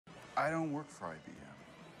I don't work for IBM.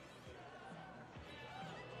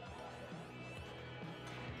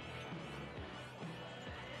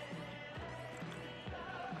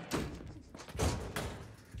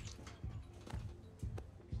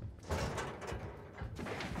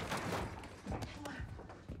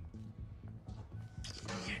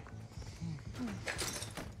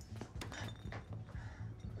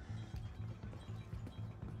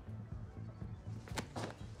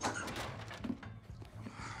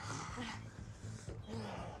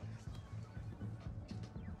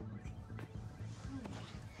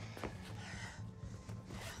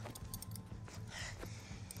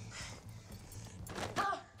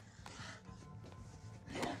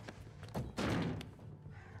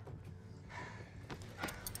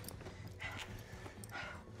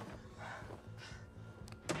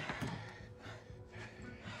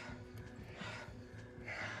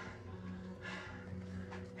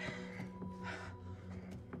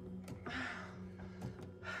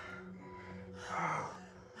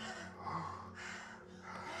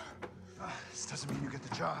 This doesn't mean you get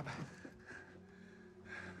the job.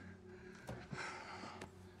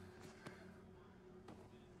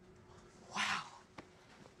 Wow.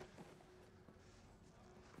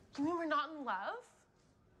 You mean we're not in love?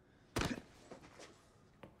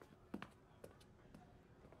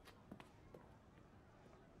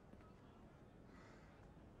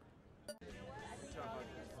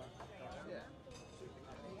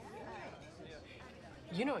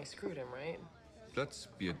 You know I screwed him, right? Let's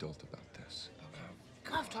be adult about this.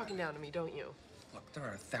 You love talking down to me, don't you? Look, there are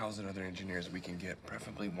 1,000 other engineers we can get,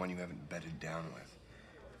 preferably one you haven't bedded down with.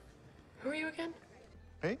 Who are you again?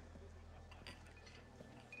 Hey?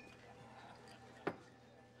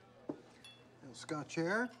 Scotch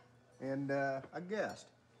air and a guest.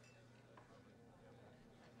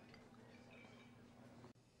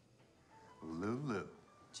 Lulu.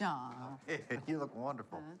 John. Hey, you look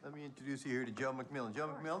wonderful. Let me introduce you here to Joe MacMillan. Joe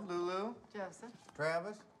MacMillan, Lulu. Joseph.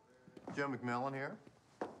 Travis. Joe MacMillan here.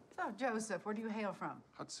 So, Joseph, where do you hail from?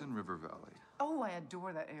 Hudson River Valley. Oh, I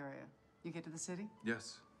adore that area. You get to the city?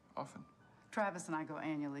 Yes, often. Travis and I go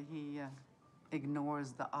annually. He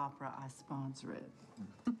ignores the opera I sponsor it.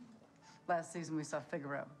 Last season, we saw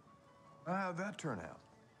Figaro. How'd that turn out?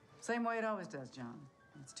 Same way it always does, John.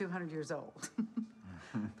 It's 200 years old.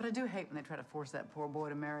 But I do hate when they try to force that poor boy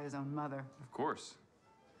to marry his own mother. Of course.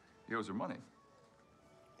 He owes her money.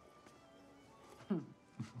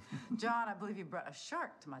 John, I believe you brought a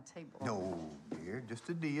shark to my table. No, dear, just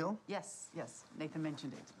a deal. Yes, yes. Nathan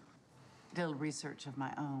mentioned it. Did a little research of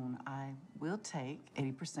my own. I will take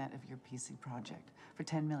 80% of your PC project for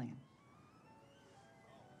 $10 million.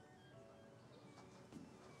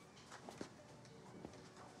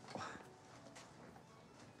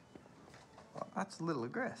 Well, that's a little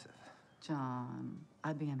aggressive. John,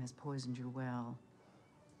 IBM has poisoned your well.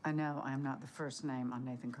 I know I am not the first name on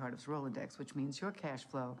Nathan Cardiff's Rolodex, which means your cash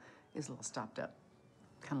flow is a little stopped up.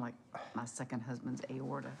 Kind of like my second husband's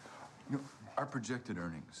aorta. You know, our projected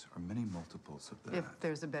earnings are many multiples of that. If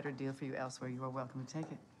there's a better deal for you elsewhere, you are welcome to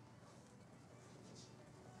take it.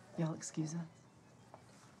 Y'all excuse us?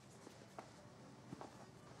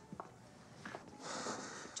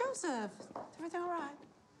 Joseph, is everything all right?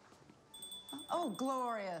 Oh,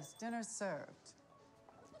 glorious. Dinner served.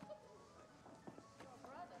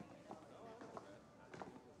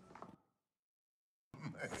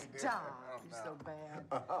 Stop. You're so bad.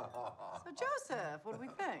 So, Joseph, what do we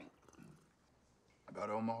think? About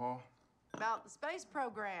Omaha? About the space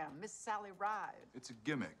program, Miss Sally Ride. It's a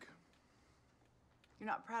gimmick. You're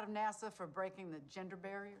not proud of NASA for breaking the gender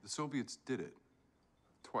barrier? The Soviets did it.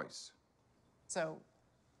 Twice. So,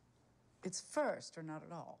 it's first or not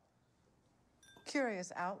at all.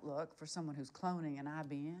 Curious outlook for someone who's cloning an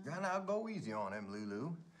IBM. Yeah, now go easy on him,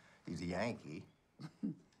 Lulu. He's a Yankee.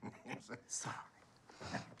 Sorry.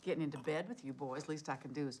 Getting into bed with you boys, least I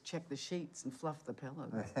can do is check the sheets and fluff the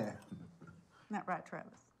pillows. Isn't that right,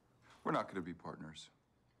 Travis? We're not going to be partners.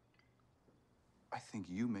 I think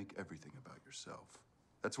you make everything about yourself.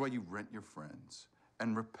 That's why you rent your friends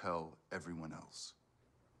and repel everyone else.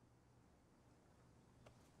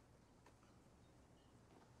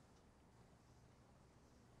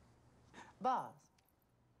 Boss,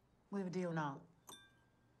 we have a deal now.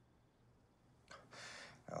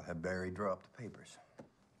 I'll have Barry draw up the papers.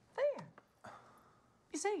 There.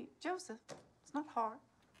 You see, Joseph, it's not hard.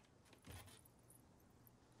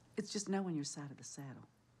 It's just knowing your side of the saddle.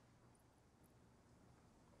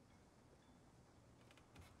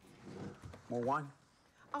 More wine?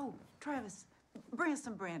 Oh, Travis, bring us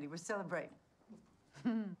some brandy. We're celebrating.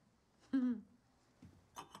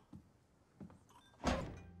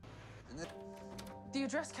 Do The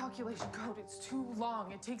address calculation code, it's too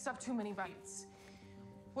long. It takes up too many bytes.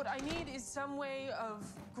 What I need is some way of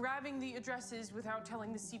grabbing the addresses without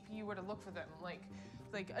telling the CPU where to look for them. Like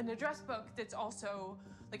an address book that's also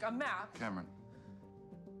like a map. Cameron,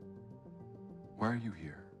 why are you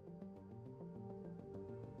here?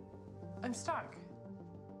 I'm stuck.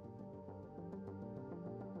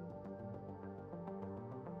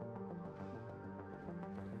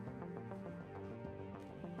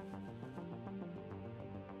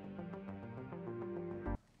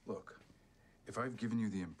 Look, if I've given you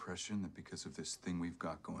the impression that because of this thing we've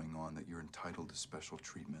got going on that you're entitled to special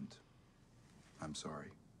treatment, I'm sorry.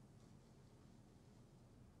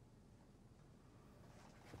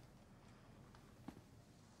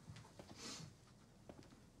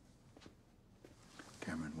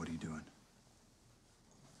 Cameron, what are you doing?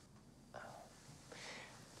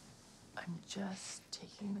 I'm just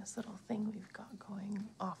taking this little thing we've got going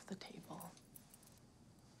off the table.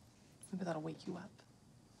 Maybe that'll wake you up.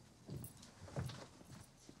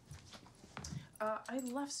 I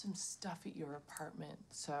left some stuff at your apartment,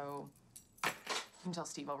 so you can tell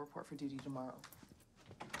Steve I'll report for duty tomorrow.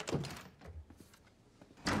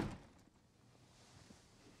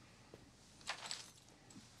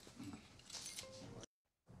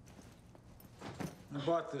 I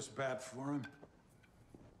bought this bat for him.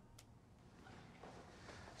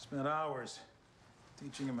 Spent hours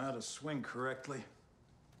teaching him how to swing correctly.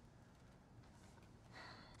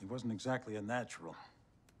 He wasn't exactly a natural.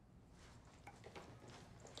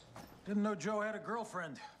 Didn't know Joe had a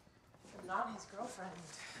girlfriend. I'm not his girlfriend.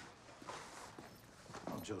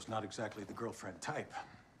 Well, Joe's not exactly the girlfriend type.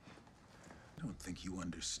 I don't think you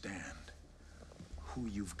understand who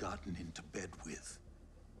you've gotten into bed with.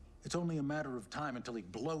 It's only a matter of time until he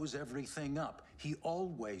blows everything up. He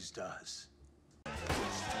always does.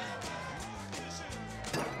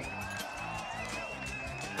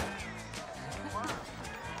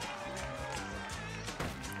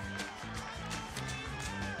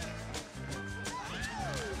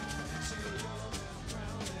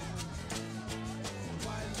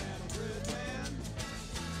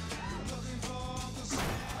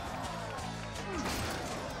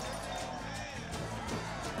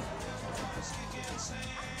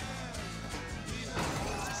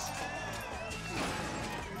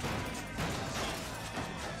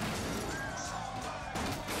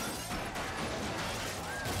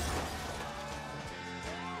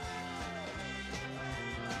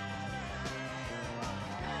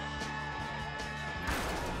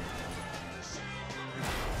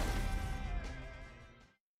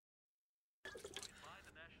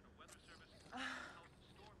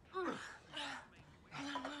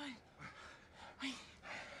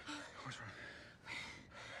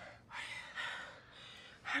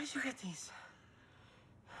 How did you get these?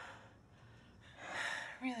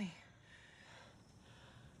 Really?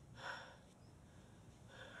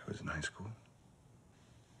 I was in high school.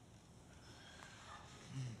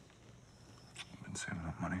 I've been saving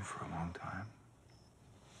up money for a long time.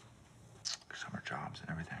 Summer jobs and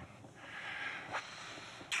everything.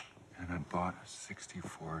 And I bought a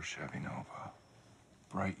 '64 Chevy Nova.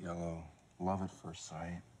 Bright yellow, love at first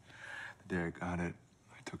sight. The day I got it,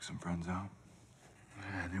 I took some friends out.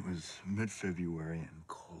 And it was mid-February and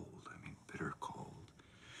cold. I mean, bitter cold.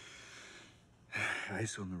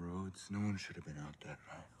 Ice on the roads. No one should have been out that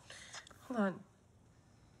night. Hold on.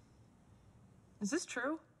 Is this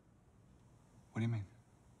true? What do you mean?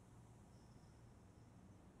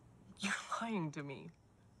 You're lying to me.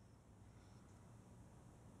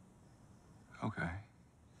 Okay.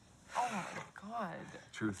 Oh my God.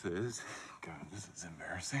 Truth is, God, this is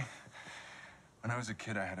embarrassing. When I was a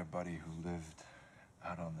kid, I had a buddy who lived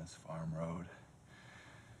out on this farm road.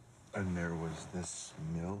 And there was this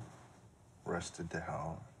mill, rusted to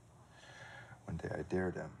hell. One day I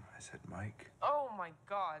dared him. I said, Mike. Oh my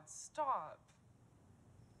God, stop.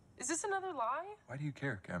 Is this another lie? Why do you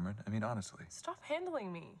care, Cameron? I mean, honestly. Stop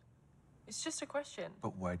handling me. It's just a question.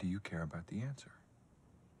 But why do you care about the answer?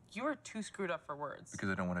 You are too screwed up for words. Because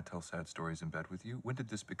I don't want to tell sad stories in bed with you? When did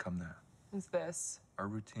this become that? What's this? Our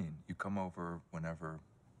routine. You come over whenever,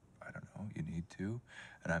 I don't know, you need to,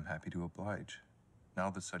 and I'm happy to oblige. Now all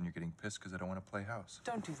of a sudden you're getting pissed because I don't want to play house.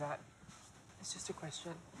 Don't do that. It's just a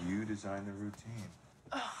question. You design the routine.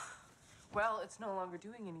 Well, it's no longer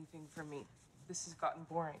doing anything for me. This has gotten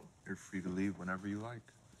boring. You're free to leave whenever you like.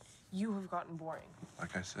 You have gotten boring.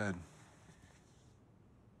 Like I said,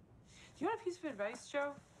 Do you want a piece of advice,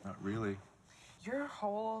 Joe? not really. Your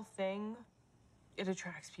whole thing, it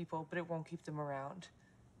attracts people, but it won't keep them around.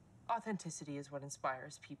 Authenticity is what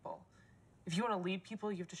inspires people. If you want to lead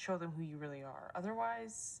people, you have to show them who you really are.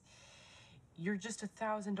 Otherwise, You're just a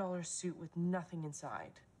 $1,000 suit with nothing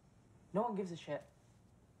inside. No one gives a shit.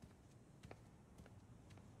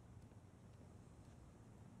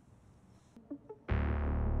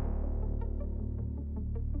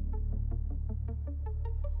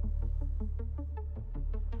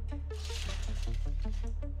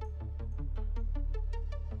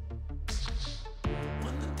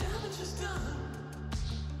 When the damage is done,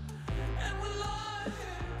 and we lie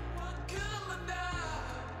here, what come and die?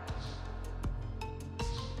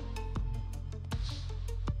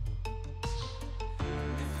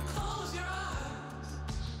 If you close your eyes,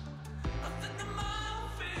 I think the mind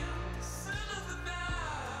feels sooner than now.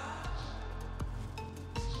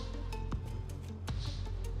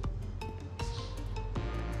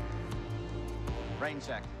 Rain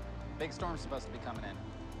check. Big storm's supposed to be coming in.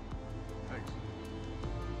 Thanks.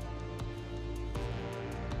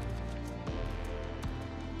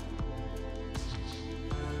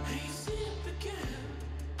 And you see it begin.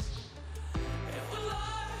 If we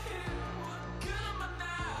lie here, what come and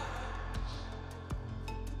die?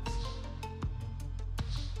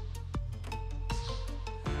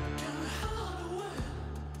 Can we hold a win?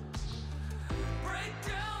 Break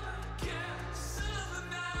down again sooner than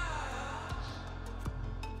now.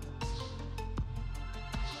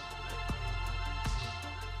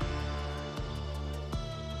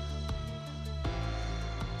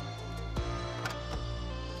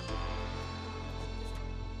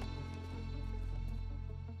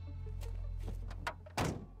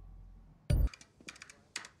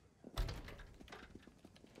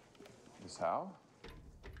 Miss Howe?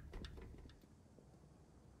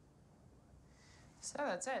 So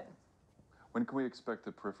that's it. When can we expect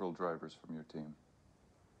the peripheral drivers from your team?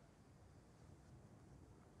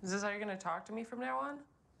 Is this how you're gonna talk to me from now on?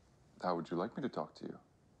 How would you like me to talk to you?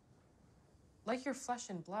 Like you're flesh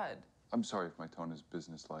and blood. I'm sorry if my tone is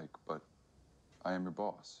businesslike, but I am your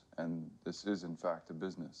boss, and this is, in fact, a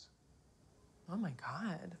business. Oh my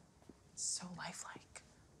God. It's so lifelike.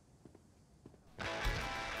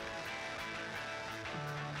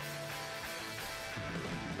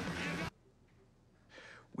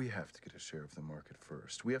 We have to get a share of the market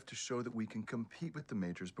first. We have to show that we can compete with the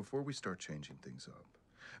majors before we start changing things up.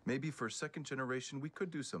 Maybe for second generation, we could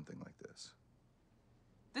do something like this.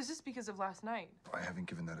 This is because of last night. I haven't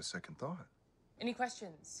given that a second thought. Any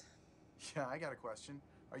questions? Yeah, I got a question.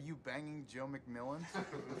 Are you banging Joe MacMillan?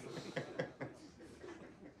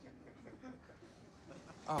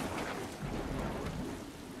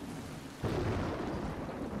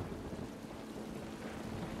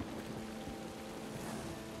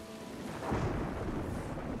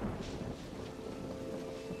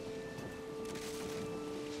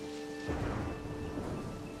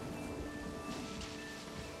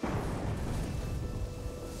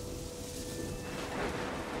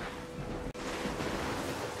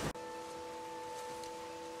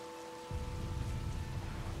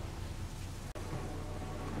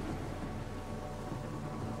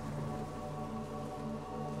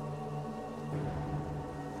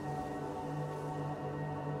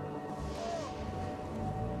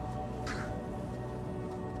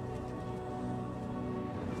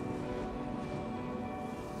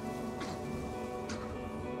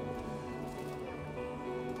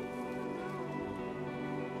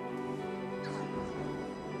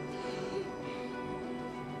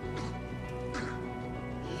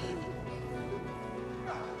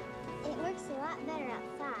 It works a lot better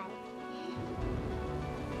outside.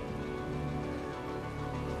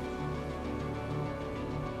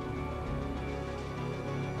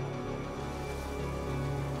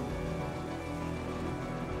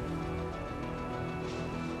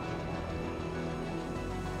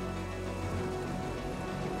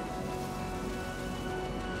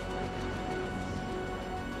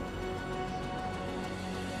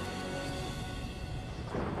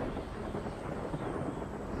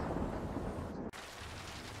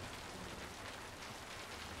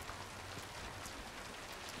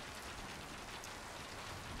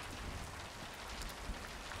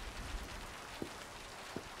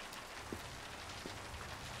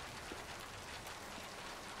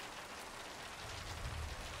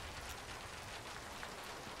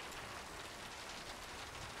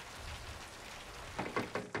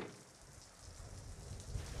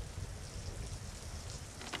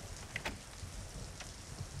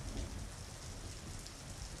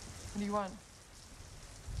 What do you want?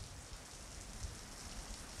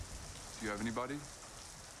 Do you have anybody?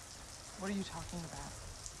 What are you talking about?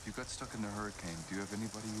 If you got stuck in the hurricane, do you have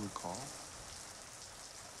anybody you would call?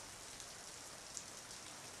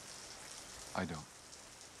 I don't.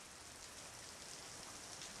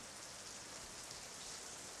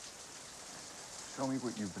 Tell me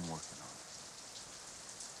what you've been working on.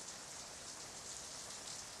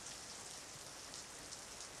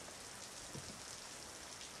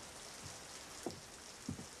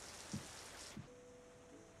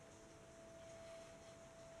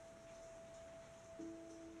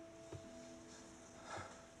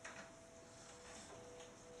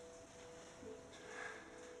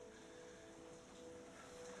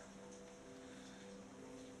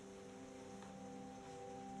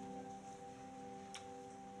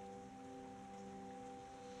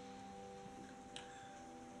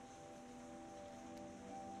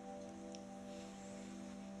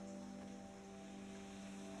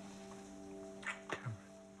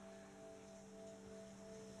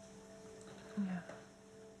 Yeah.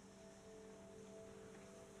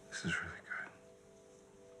 This is really good.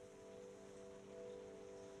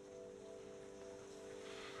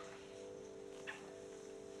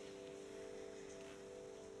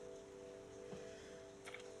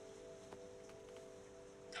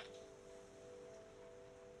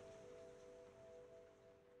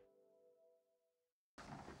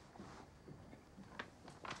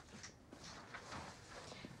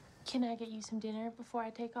 Can I get you some dinner before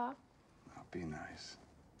I take off? Oh, be nice.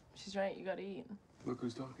 She's right, you gotta eat. Look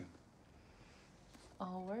who's talking.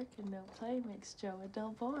 All work and no play makes Joe a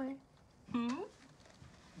dull boy.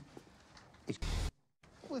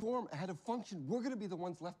 Form had a function. We're gonna be the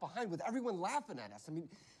ones left behind with everyone laughing at us. I mean,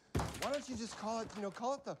 why don't you just call it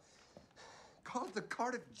the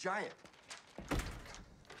Cardiff Giant?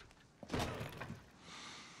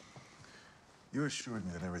 You assured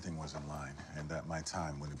me that everything was in line and that my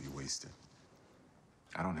time wouldn't be wasted.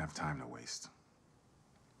 I don't have time to waste.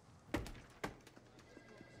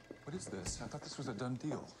 What is this? I thought this was a done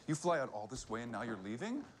deal. You fly out all this way and now you're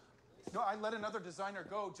leaving? No, I let another designer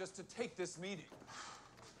go just to take this meeting.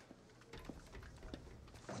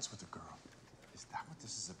 What's with the girl? Is that what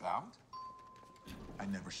this is about? I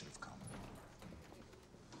never should have come.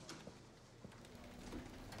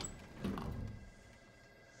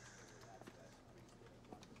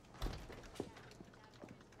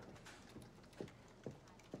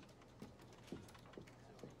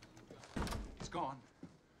 It's gone.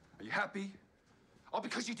 Are you happy? All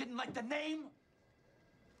because you didn't like the name?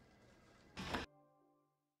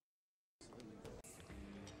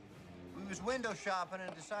 We was window shopping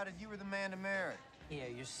and decided you were the man to marry. Yeah,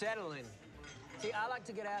 you're settling. See, I like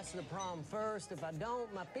to get asked to the prom first. If I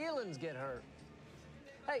don't, my feelings get hurt.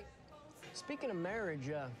 Hey, speaking of marriage,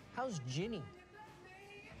 how's Ginny?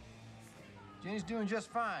 Jenny's doing just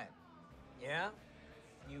fine. Yeah?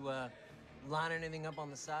 You, line anything up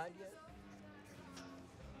on the side yet?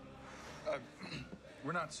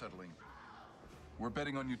 We're not settling. We're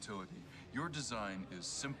betting on utility. Your design is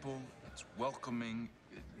simple, it's welcoming,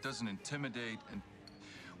 it doesn't intimidate, and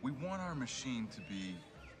we want our machine to be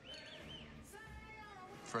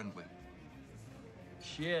friendly.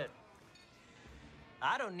 Shit.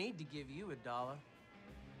 I don't need to give you $1.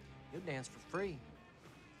 You'll dance for free.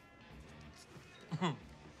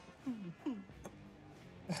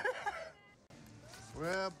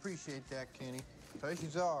 Well, appreciate that, Kenny.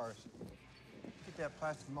 Patience ours. Get that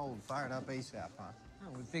plastic mold fired up ASAP, huh?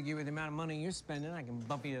 Well, we figure with the amount of money you're spending, I can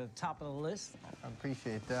bump you to the top of the list. I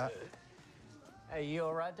appreciate that. Hey, you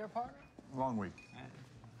all right there, partner? Long week.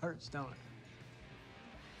 Hurts, don't it?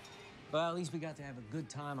 Well, at least we got to have a good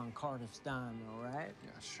time on Cardiff's dime, all right?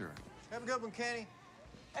 Yeah, sure. Have a good one, Kenny.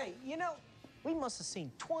 Hey, you know, we must have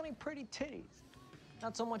seen 20 pretty titties.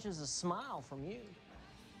 Not so much as a smile from you.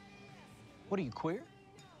 What are you, queer?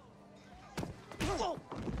 Whoa!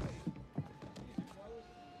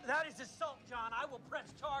 That is assault, John. I will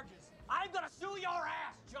press charges. I'm gonna sue your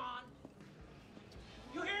ass, John.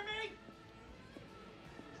 You hear me?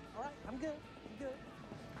 All right, I'm good. I'm good.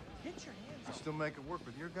 Get your hands You off. still make it work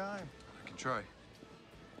with your guy? I can try.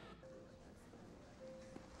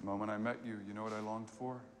 The moment I met you, you know what I longed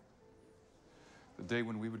for? The day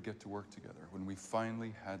when we would get to work together, when we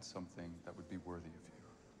finally had something that would be worthy of you.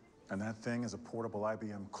 And that thing is a portable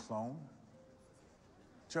IBM clone?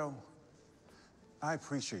 Joe, I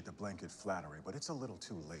appreciate the blanket flattery, but it's a little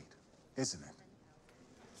too late, isn't it?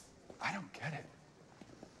 I don't get it.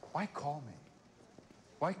 Why call me?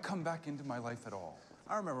 Why come back into my life at all?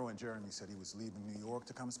 I remember when Jeremy said he was leaving New York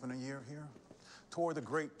to come spend a year here. Toured the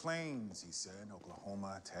Great Plains, he said,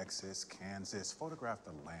 Oklahoma, Texas, Kansas, photographed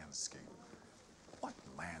the landscape. What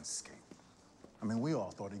landscape? I mean, we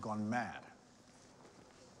all thought he'd gone mad.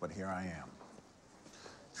 But here I am,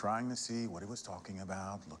 trying to see what he was talking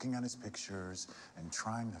about, looking at his pictures, and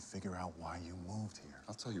trying to figure out why you moved here.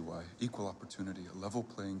 I'll tell you why. Equal opportunity, a level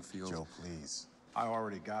playing field. Joe, please. I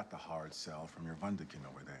already got the hard sell from your Wunderkind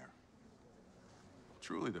over there.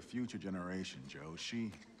 Truly the future generation, Joe.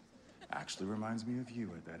 She actually reminds me of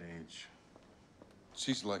you at that age.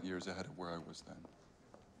 She's light years ahead of where I was then.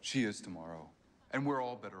 She is tomorrow, and we're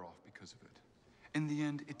all better off because of it. In the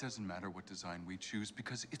end, it doesn't matter what design we choose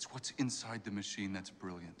because it's what's inside the machine that's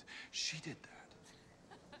brilliant. She did that.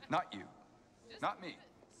 Not you. Not me.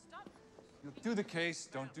 Do the case,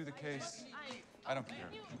 don't do the case. I don't care.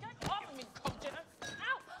 Get off of me, Coach.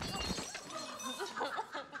 Ow!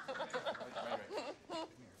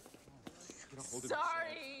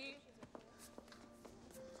 Sorry.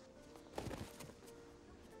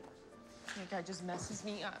 That guy just messes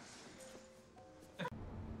me up.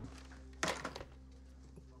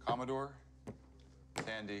 Commodore,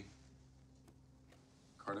 Tandy,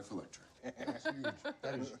 Cardiff Electric. That's huge.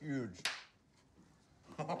 That is huge.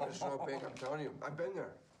 It's so big, I'm telling you. I've been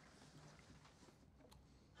there.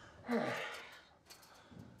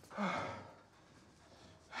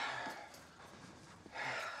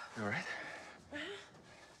 You all right?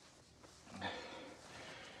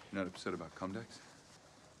 You're not upset about Comdex?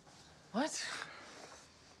 What?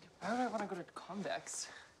 Why would I want to go to Convex?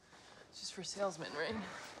 It's just for salesmen, right?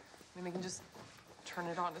 I mean, they can just turn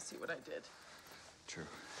it on to see what I did. True.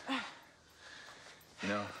 You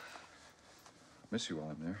know, miss you while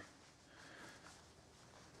I'm there.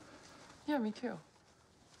 Yeah, me too.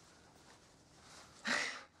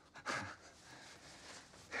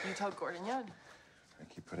 You told Gordon yet? I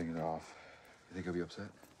keep putting it off. You think he'll be upset?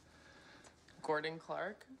 Gordon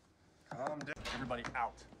Clark? Calm down. Everybody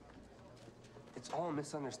out. It's all a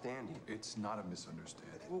misunderstanding. It's not a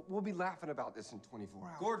misunderstanding. We'll be laughing about this in 24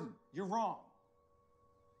 hours. Gordon, you're wrong.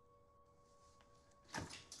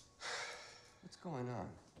 What's going on?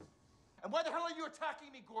 And why the hell are you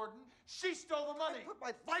attacking me, Gordon? She stole the money. I put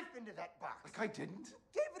my life into that box. Like I didn't?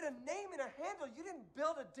 Gave it a name and a handle. You didn't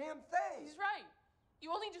build a damn thing. He's right.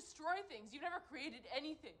 You only destroy things. You never created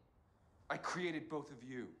anything. I created both of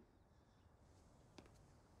you.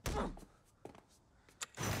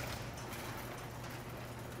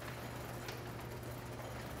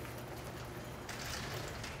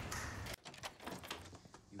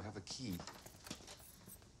 You have a key.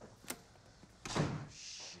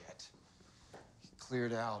 Shit. He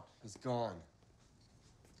cleared out. He's gone.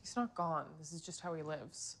 He's not gone. This is just how he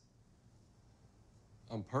lives.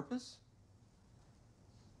 On purpose?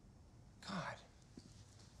 God.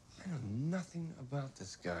 I know nothing about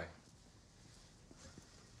this guy.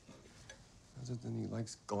 Other than he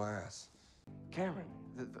likes glass. Cameron,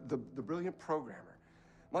 the brilliant programmer,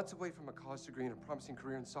 months away from a college degree and a promising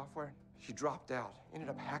career in software, she dropped out, ended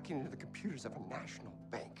up hacking into the computers of a national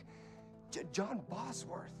bank. John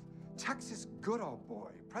Bosworth, Texas good old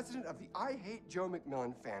boy, president of the I Hate Joe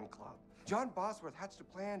MacMillan fan club. John Bosworth hatched a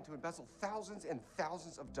plan to embezzle thousands and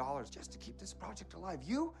thousands of dollars just to keep this project alive.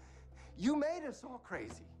 You made us all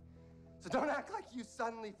crazy. So don't act like you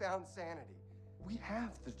suddenly found sanity. We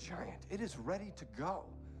have the giant. It is ready to go.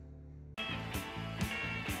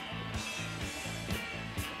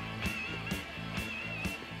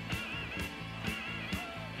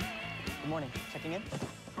 Good morning. Checking in?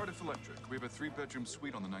 Cardiff Electric. We have a 3-bedroom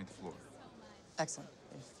suite on the 9th floor. Excellent.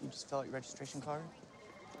 If you just fill out your registration card.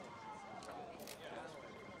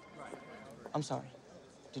 I'm sorry.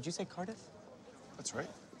 Did you say Cardiff? That's right.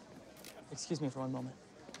 Excuse me for one moment.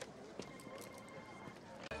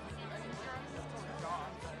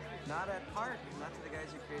 Not at Park, not to the guys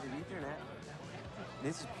who created Ethernet.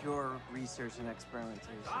 This is pure research and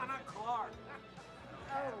experimentation. Donna Clark.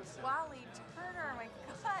 Oh, Wally Turner, my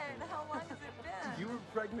God, how long has it been? You were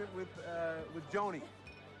pregnant with Joni.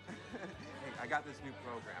 Hey, I got this new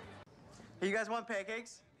program. Hey, you guys want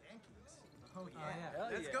pancakes? Pancakes? Oh, yeah.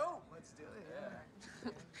 Let's go. Let's do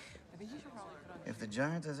it. I think you should probably put on. If the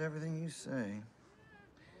Giant does everything you say,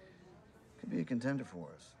 could be a contender for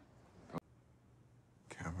us.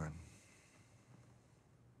 Cameron.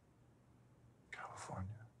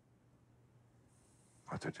 California.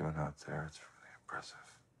 What they're doing out there, it's really impressive.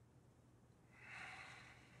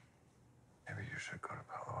 Maybe you should go to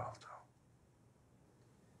Palo Alto.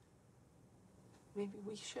 Maybe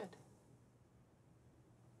we should.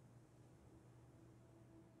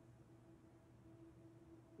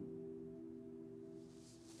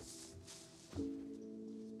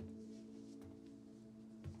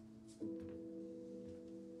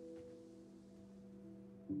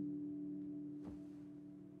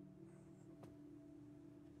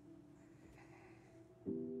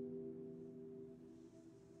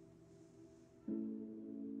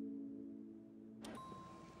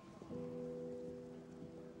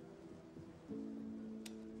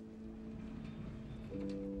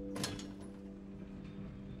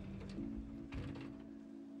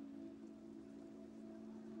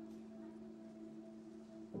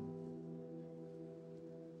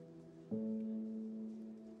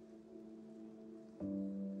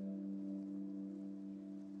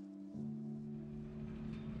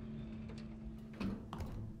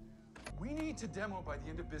 need to demo by the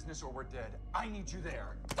end of business or we're dead. I need you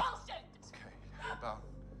there. Bullshit! Okay, how about...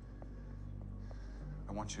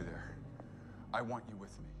 I want you there. I want you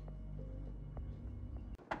with me.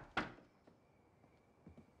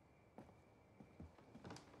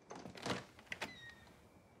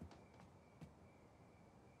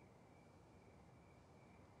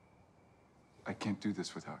 I can't do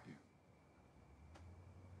this without you.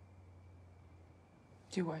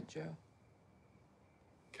 Do what, Joe?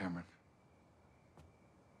 Cameron.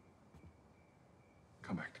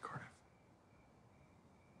 Come back to Cardiff.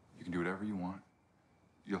 You can do whatever you want.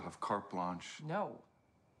 You'll have carte blanche. No.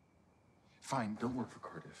 Fine, don't work for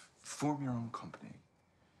Cardiff. Form your own company.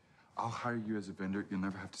 I'll hire you as a vendor. You'll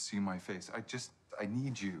never have to see my face. I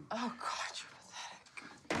need you. Oh, God, you're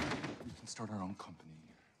pathetic. We can start our own company.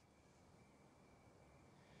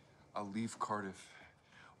 I'll leave Cardiff.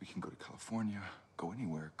 We can go to California, go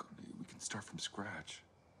anywhere. We can start from scratch.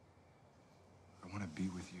 I want to be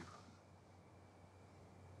with you.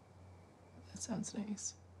 That sounds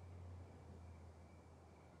nice.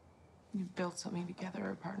 You've built something together,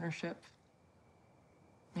 a partnership.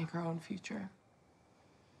 Make our own future.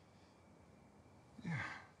 Yeah.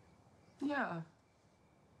 Yeah.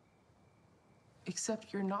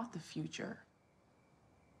 Except you're not the future.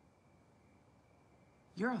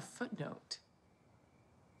 You're a footnote.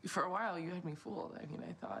 For a while, you had me fooled. I mean,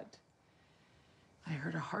 I thought I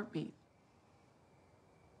heard a heartbeat.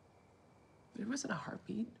 But it wasn't a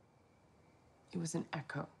heartbeat. It was an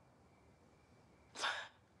echo.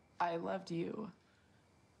 I loved you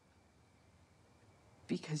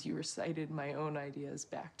because you recited my own ideas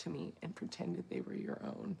back to me and pretended they were your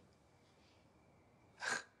own.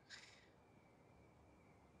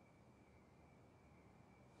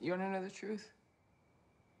 You want to know the truth?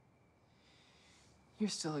 You're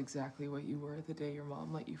still exactly what you were the day your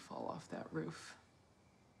mom let you fall off that roof.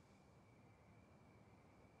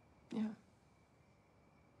 Yeah.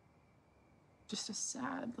 Just a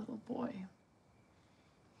sad little boy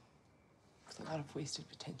with a lot of wasted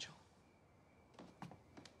potential.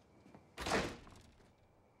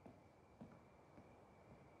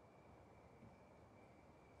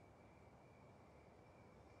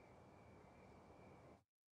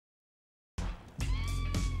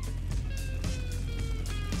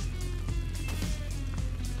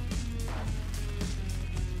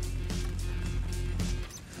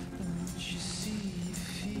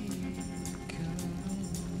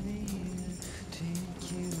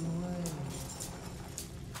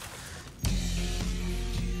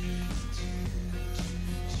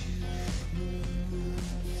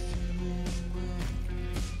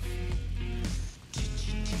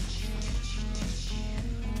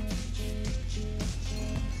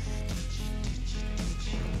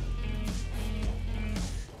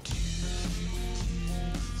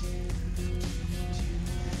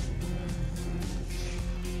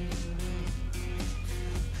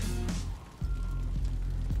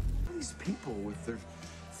 People with their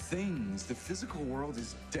things. The physical world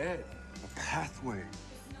is dead. A pathway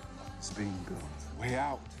is being built. Way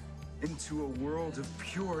out into a world of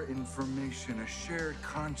pure information, a shared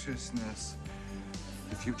consciousness.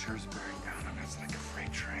 The future is bearing down on us like a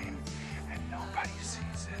freight train, and nobody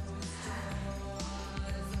sees it.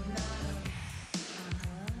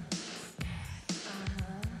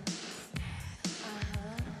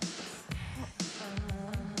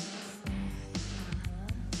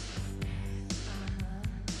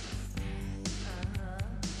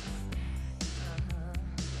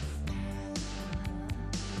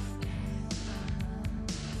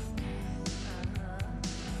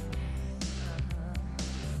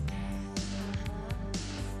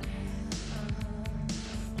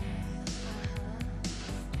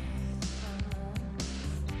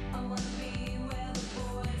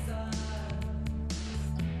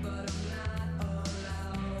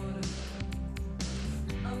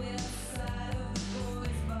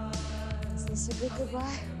 Is this a good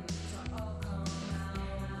goodbye?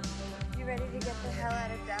 You ready to get the hell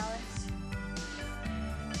out of Dallas?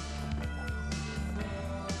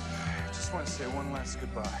 I just want to say one last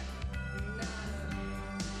goodbye.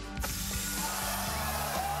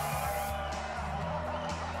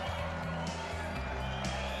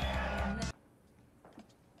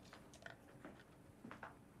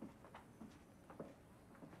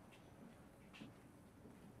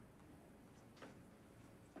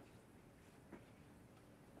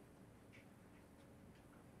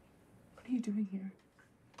 What are you doing here?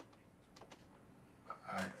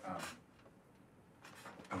 I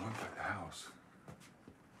went by the house.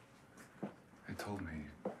 They told me.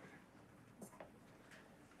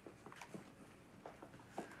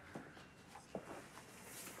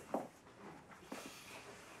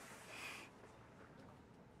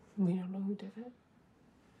 We don't know who did it.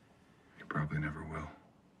 You probably never will.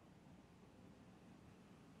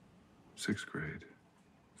 6th grade,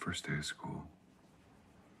 first day of school.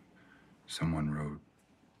 Someone wrote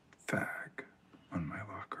fag on my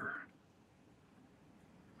locker.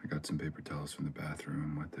 I got some paper towels from the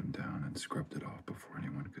bathroom, wet them down, and scrubbed it off before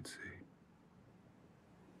anyone could see.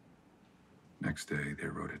 Next day, they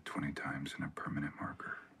wrote it 20 times in a permanent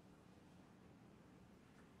marker.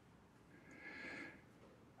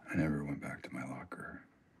 I never went back to my locker.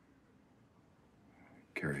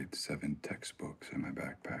 Carried 7 textbooks in my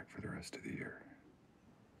backpack for the rest of the year.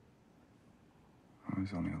 I was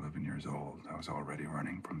only 11 years old. I was already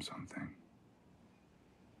running from something.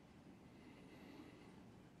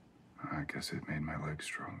 I guess it made my legs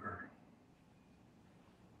stronger.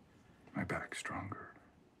 My back stronger.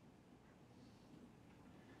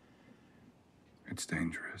 It's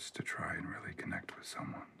dangerous to try and really connect with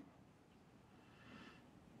someone.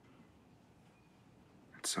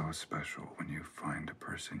 It's so special when you find a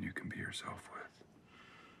person you can be yourself with.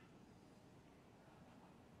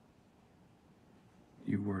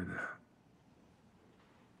 You were that.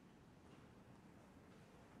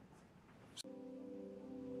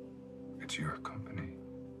 It's your company.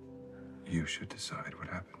 You should decide what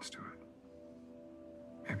happens to it.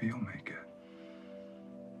 Maybe you'll make it.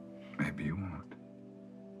 Maybe you won't.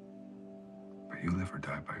 But you live or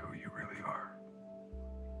die by who you really are.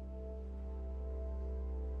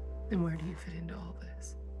 Then where do you fit into all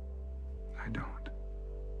this? I don't.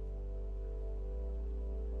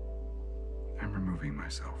 I'm removing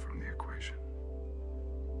myself from the equation.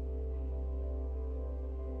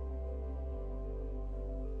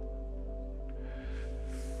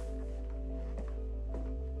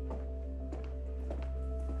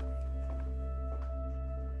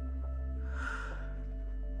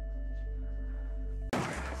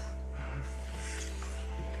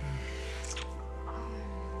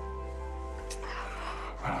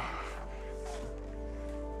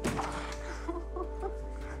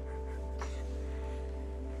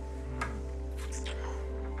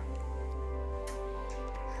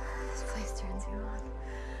 This place turns you on.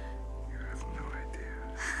 You have no idea.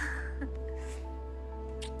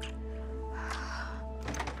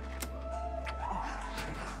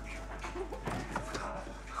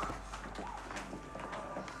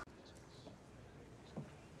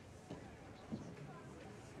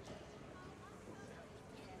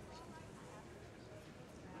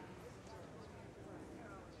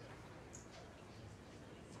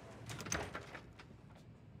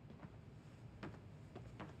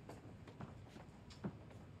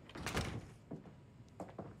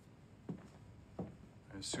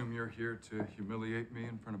 I assume you're here to humiliate me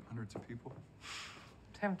in front of hundreds of people?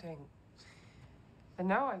 Tempting. But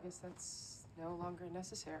no, I guess that's no longer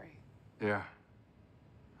necessary. Yeah.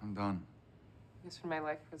 I'm done. I guess when my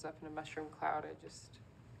life goes up in a mushroom cloud, I just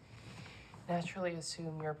naturally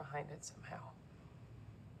assume you're behind it somehow.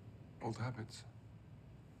 Old habits.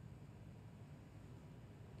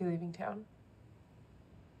 You leaving town?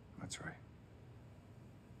 That's right.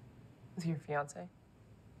 With your fiance?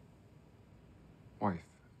 Wife,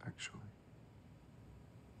 actually.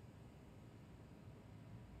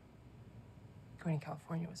 Going to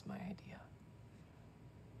California was my idea.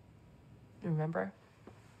 Remember?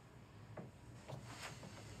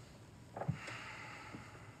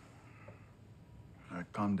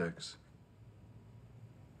 Condex.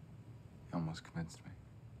 He almost convinced me.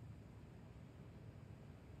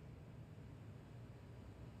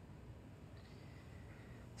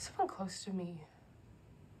 Someone close to me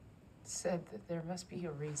said that there must be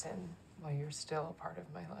a reason why you're still a part of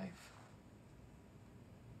my life.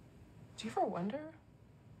 Do you ever wonder?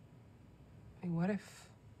 I mean, what if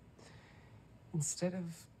instead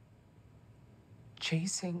of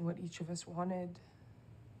chasing what each of us wanted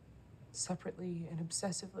separately and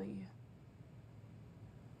obsessively,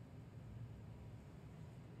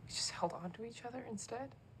 we just held on to each other instead?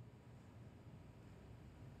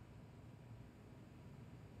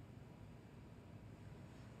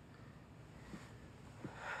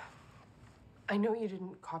 I know you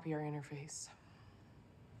didn't copy our interface.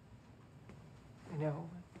 I know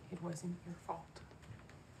it wasn't your fault.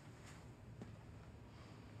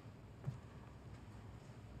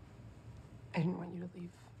 I didn't want you to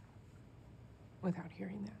leave without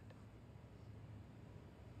hearing that.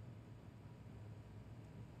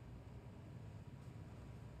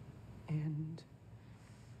 And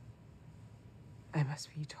I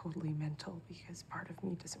must be totally mental because part of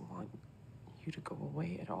me doesn't want you to go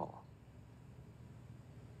away at all.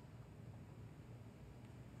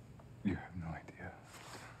 You have no idea.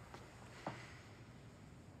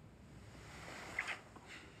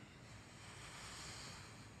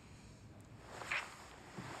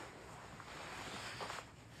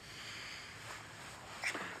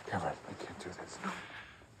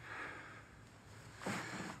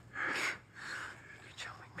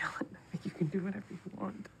 do whatever you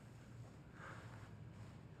want.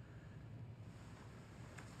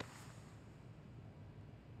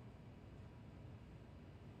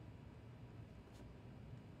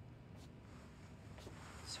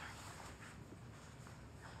 Sorry.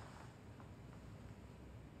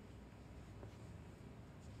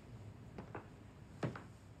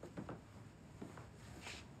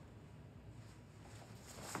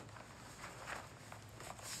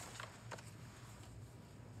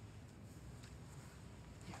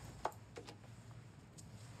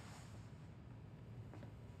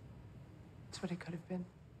 That's what it could have been.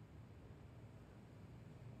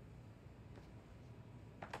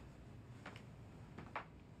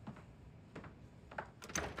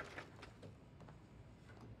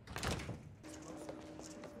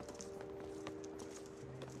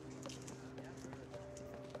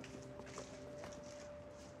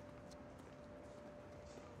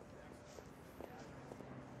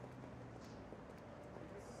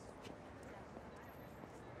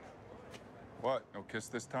 What? No kiss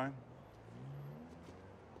this time?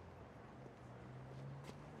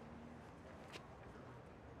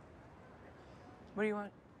 What do you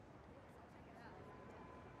want?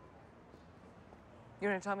 You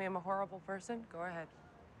want to tell me I'm a horrible person? Go ahead.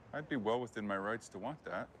 I'd be well within my rights to want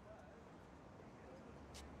that.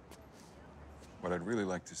 What I'd really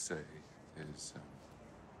like to say is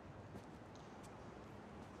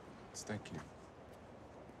thank you.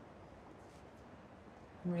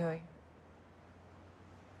 Really?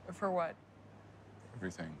 For what?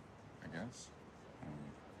 Everything, I guess.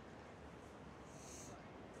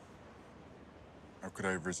 How could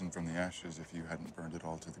I have risen from the ashes if you hadn't burned it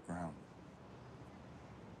all to the ground?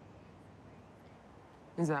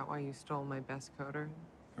 Is that why you stole my best coder?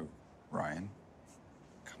 Who? Ryan?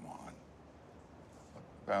 Come on. Look,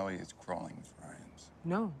 the valley is crawling with Ryans.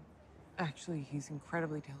 No. Actually, he's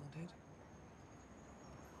incredibly talented.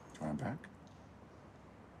 Do you want him back?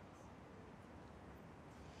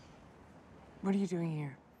 What are you doing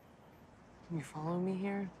here? Can you follow me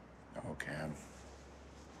here? No, Cam.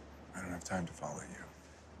 I don't have time to follow you.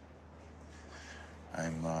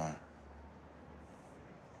 I'm a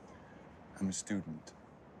student.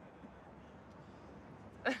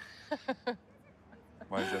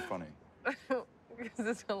 Why is that funny? Because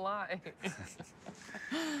it's a lie.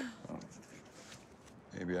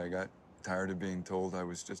 Maybe I got tired of being told I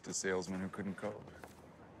was just a salesman who couldn't code.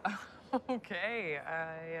 Okay,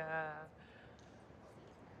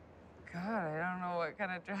 God, I don't know what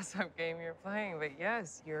kind of dress-up game you're playing, but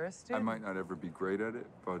yes, you're a I student. might not ever be great at it,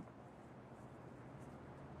 but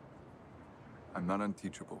I'm not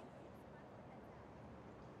unteachable.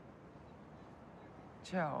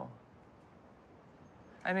 Joe,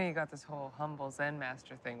 I know you got this whole humble Zen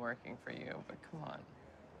master thing working for you, but come on.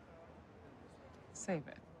 Save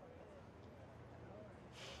it.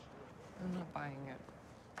 I'm not buying it.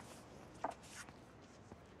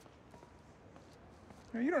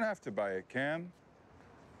 No, you don't have to buy it, Cam.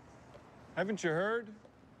 Haven't you heard?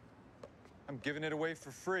 I'm giving it away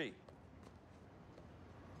for free.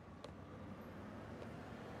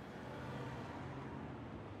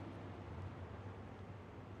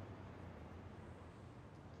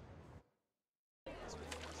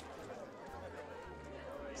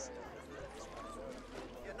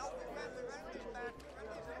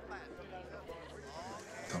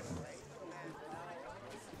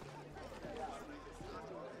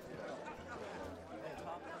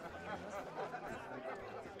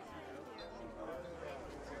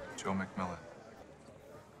 Joe MacMillan.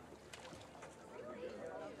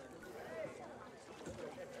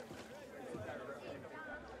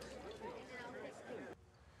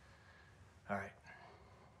 All right.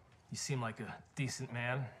 You seem like a decent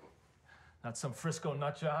man, not some Frisco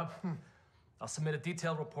nut job. I'll submit a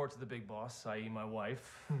detailed report to the big boss, i.e. my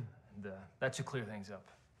wife, and that should clear things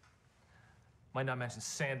up. Might not mention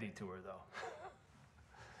Sandy to her, though.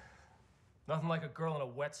 Nothing like a girl in a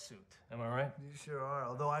wetsuit, am I right? You sure are,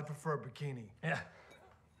 although I prefer bikini. Yeah.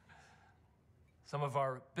 Some of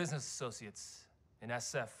our business associates in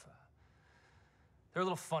SF, they're a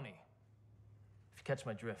little funny, if you catch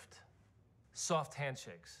my drift. Soft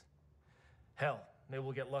handshakes. Hell, maybe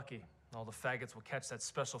we'll get lucky. All the faggots will catch that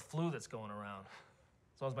special flu that's going around.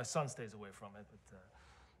 As long as my son stays away from it,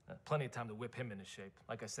 but plenty of time to whip him into shape.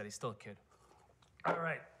 Like I said, he's still a kid. All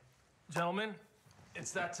right, gentlemen,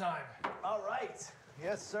 it's that time. All right.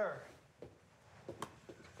 Yes, sir.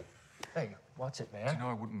 Hey, watch it, man. You know,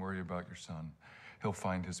 I wouldn't worry about your son. He'll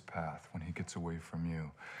find his path when he gets away from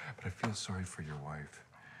you. But I feel sorry for your wife.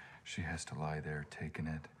 She has to lie there taking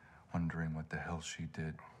it, wondering what the hell she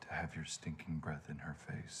did to have your stinking breath in her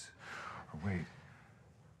face. Or wait,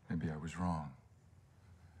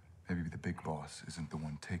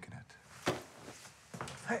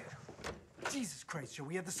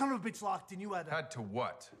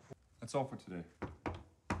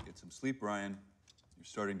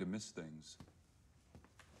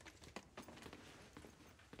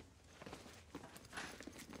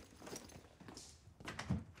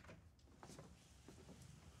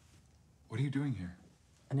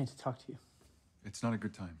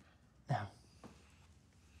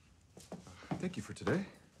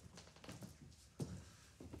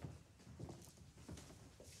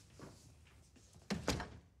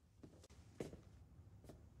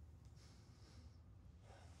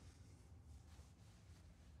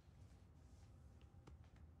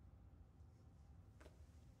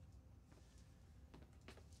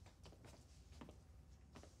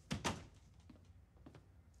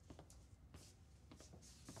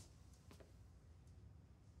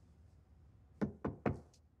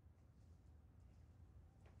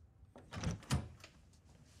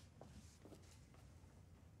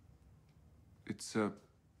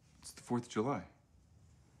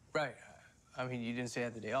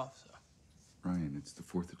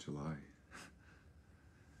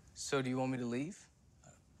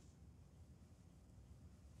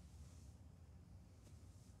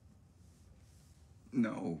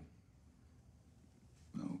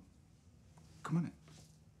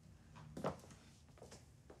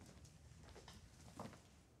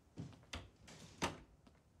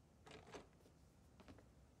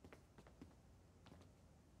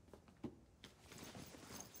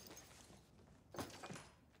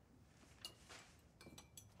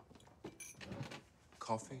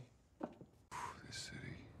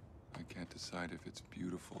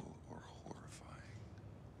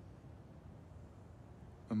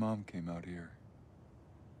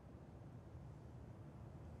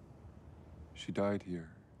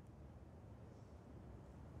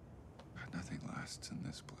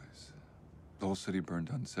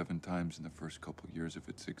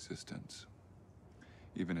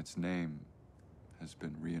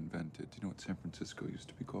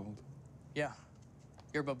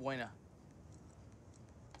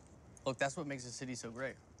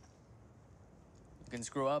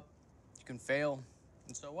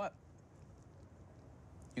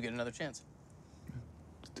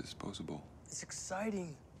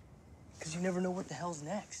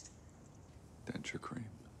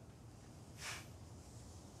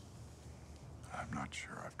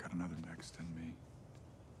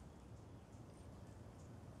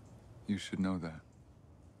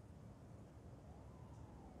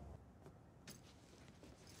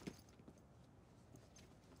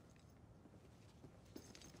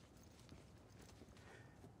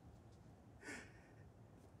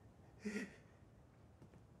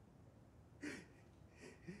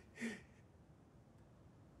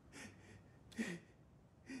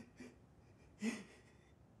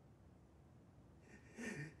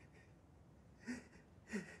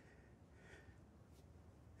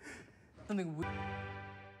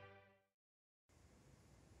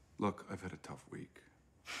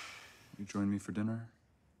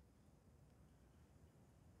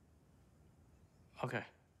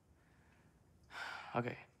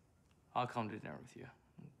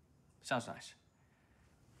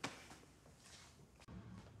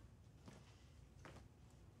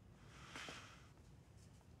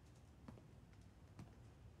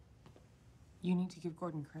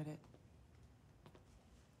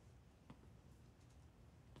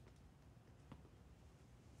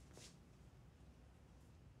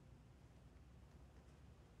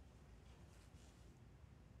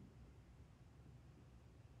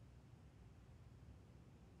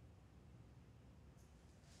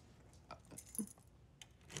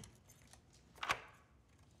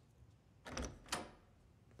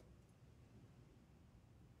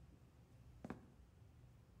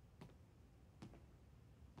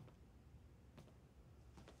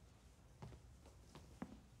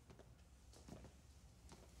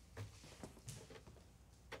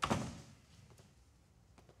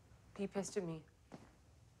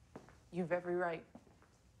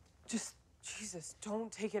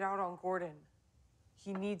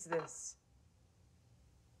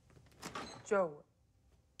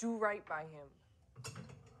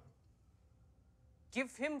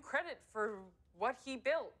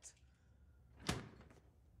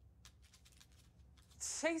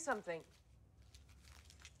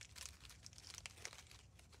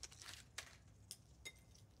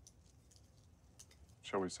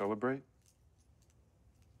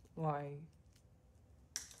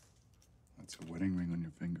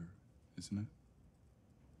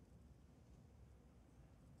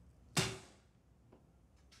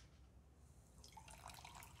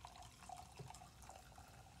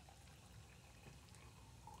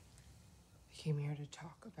 came here to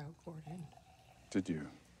talk about Gordon. Did you?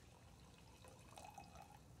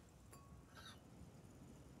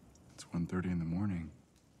 It's 1:30 in the morning.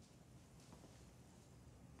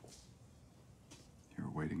 You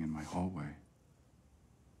were waiting in my hallway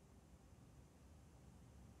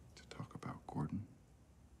to talk about Gordon.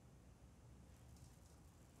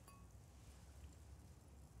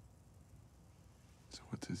 So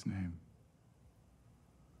what's his name?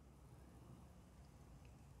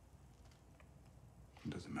 It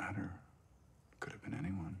doesn't matter. Could have been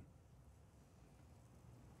anyone.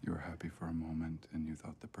 You were happy for a moment, and you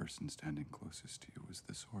thought the person standing closest to you was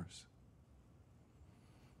this horse.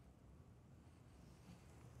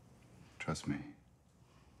 Trust me.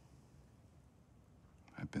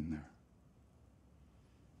 I've been there.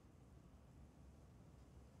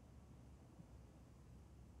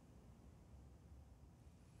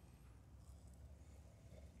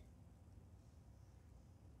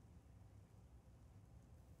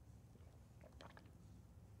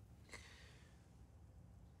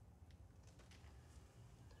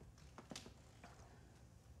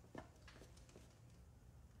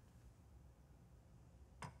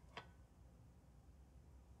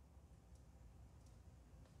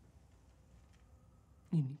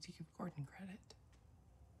 You need to give Gordon credit.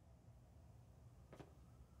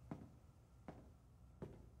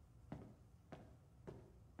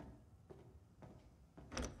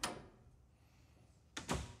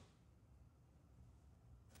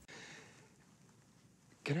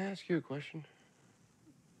 Can I ask you a question?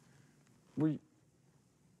 Were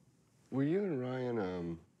you and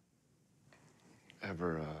Ryan,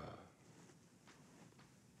 ever,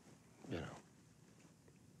 you know?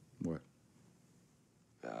 What?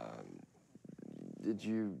 Did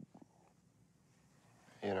you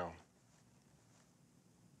know?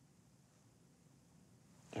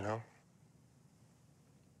 You know?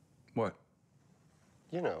 What?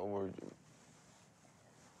 You know,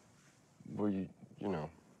 were you, you know,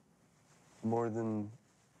 more than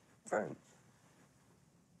friends?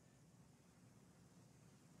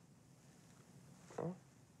 No?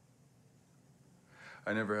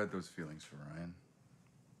 I never had those feelings for Ryan.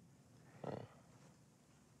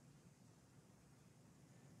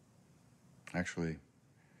 Actually,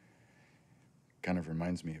 kind of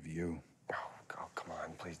reminds me of you. Oh, come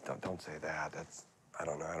on, please don't say that. I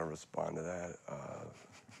don't know how to respond to that.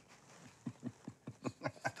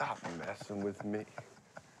 Stop messing with me.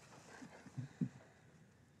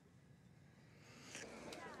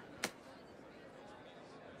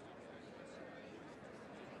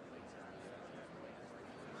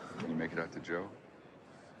 Can you make it out to Joe?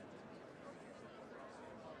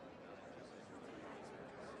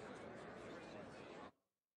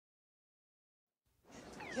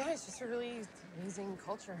 Yeah, it's just a really amazing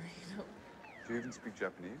culture, you know. Do you even speak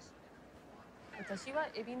Japanese? 私は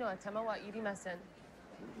エビの頭はいりません.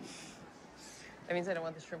 That means I don't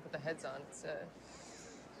want the shrimp with the heads on. It's a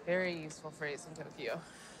very useful phrase in Tokyo.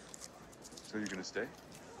 So you're gonna stay?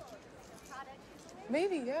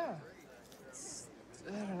 Maybe, yeah.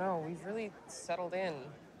 I don't know. We've really settled in.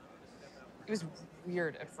 It was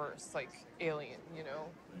weird at first, like alien, you know?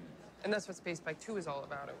 And that's what Space Bike 2 is all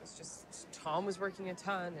about. It was just Tom was working a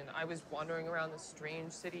ton, and I was wandering around this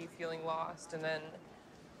strange city feeling lost, and then,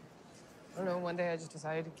 I don't know, one day I just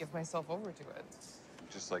decided to give myself over to it.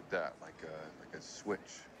 Just like that, like a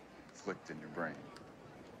switch flicked in your brain.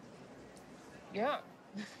 Yeah.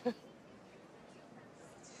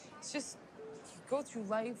 It's just, you go through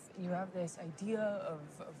life and you have this idea of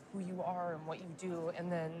who you are and what you do,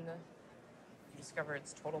 and then you discover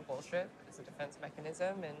it's total bullshit. It's a defense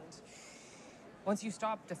mechanism, and once you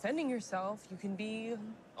stop defending yourself, you can be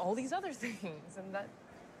all these other things, and that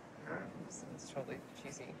it's totally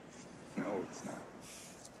cheesy. No, it's not.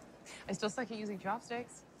 I still suck at using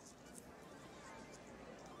chopsticks.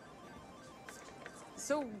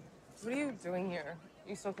 So, what are you doing here?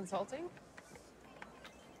 You still consulting?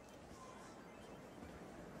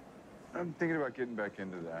 I'm thinking about getting back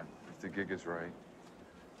into that, if the gig is right.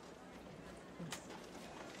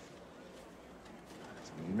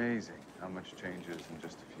 It's amazing how much changes in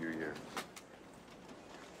just a few years.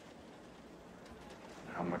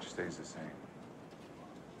 How much stays the same.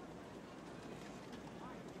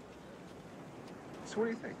 So what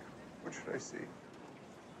do you think? What should I see?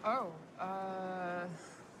 Oh,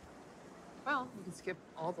 well, you can skip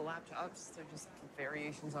all the laptops. They're just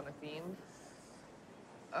variations on a theme.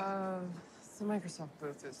 The Microsoft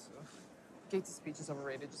booth is... Gates of speech is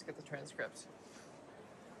overrated. Just get the transcript.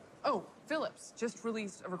 Oh, Philips just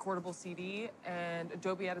released a recordable CD, and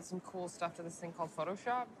Adobe added some cool stuff to this thing called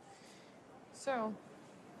Photoshop. So...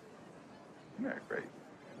 Yeah, great.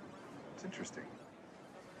 It's interesting.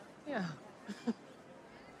 Yeah.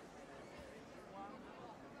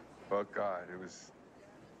 Well, God, it was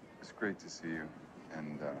great to see you,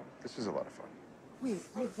 and this was a lot of fun. Wait,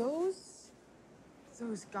 are those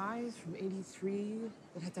guys from '83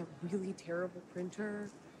 that had that really terrible printer?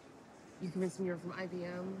 You convinced me you were from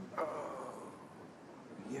IBM?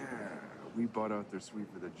 Yeah, we bought out their suite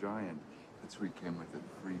for the Giant. That suite came with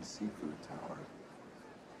a free seafood tower.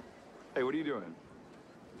 Hey, what are you doing?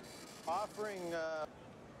 Offering, I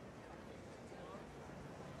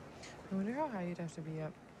wonder how high you'd have to be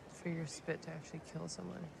up for your spit to actually kill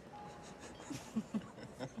someone.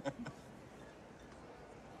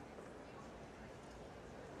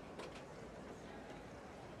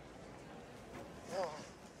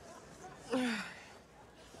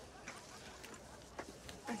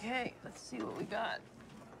 Okay, let's see what we got.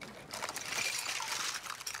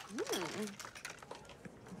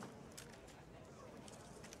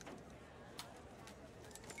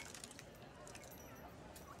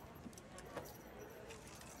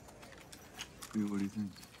 What do you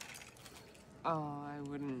think? Oh, I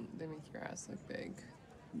wouldn't. They make your ass look big.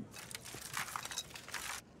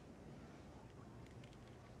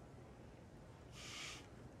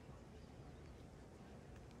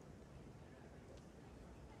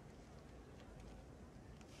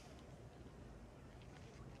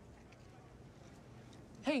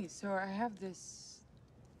 Hey, so I have this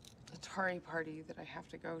Atari party that I have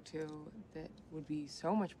to go to that would be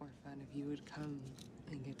so much more fun if you would come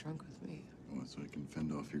and get drunk with me. Oh, so I can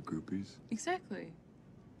fend off your groupies? Exactly.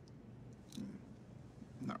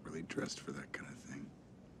 I'm not really dressed for that kind of thing.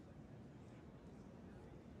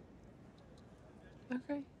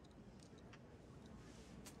 Okay.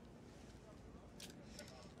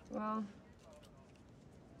 Well.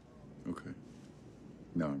 Okay.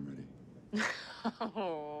 Now I'm ready.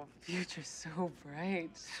 Oh, future's so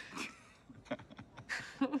bright.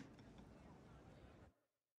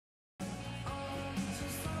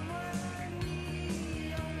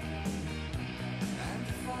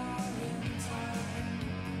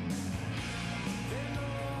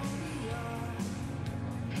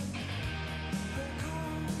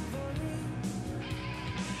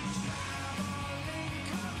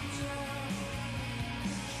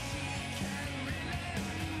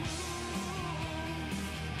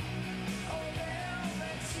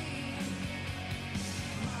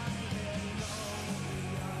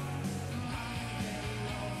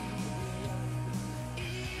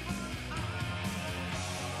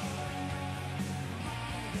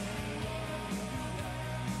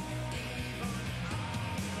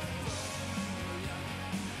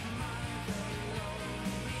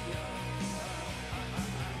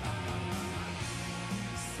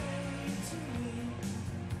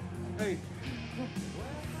 Hey,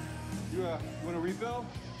 you want a refill?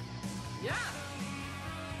 Yeah.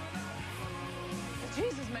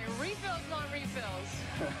 Jesus, my refills want refills.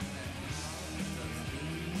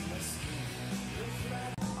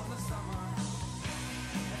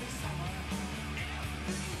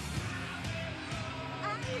 I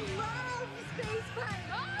love space crime.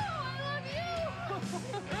 Oh, I love you.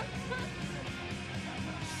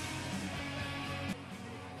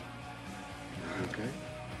 Okay.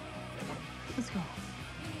 Let's go.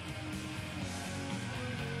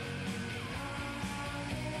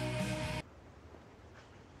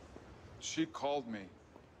 She called me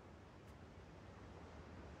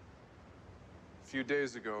a few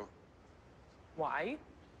days ago. Why?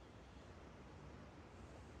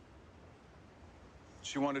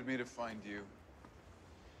 She wanted me to find you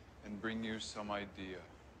and bring you some idea.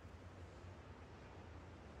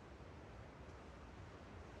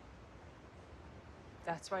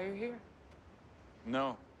 That's why you're here.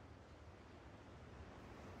 No.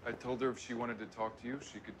 I told her if she wanted to talk to you,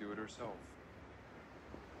 she could do it herself.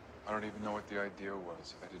 I don't even know what the idea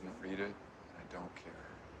was. I didn't read it, and I don't care.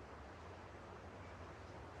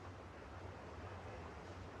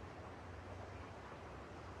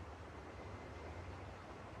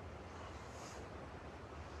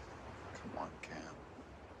 Come on, Cam.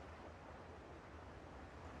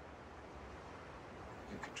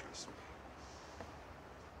 You can trust me.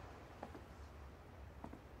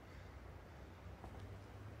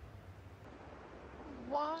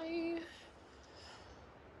 Why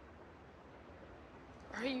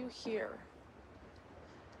are you here?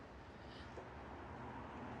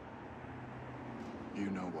 You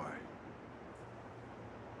know why.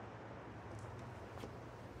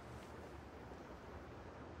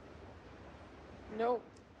 No.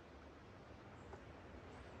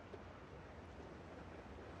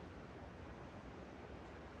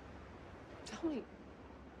 Tell me.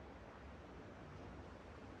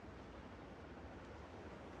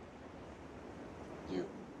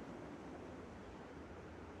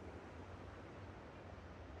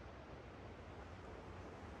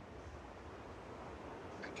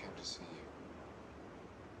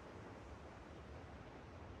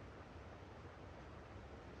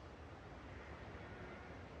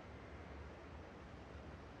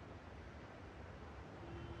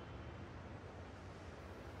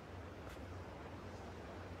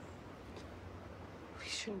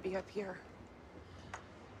 shouldn't be up here.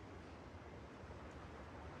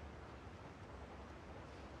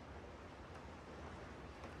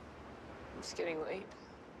 It's getting late.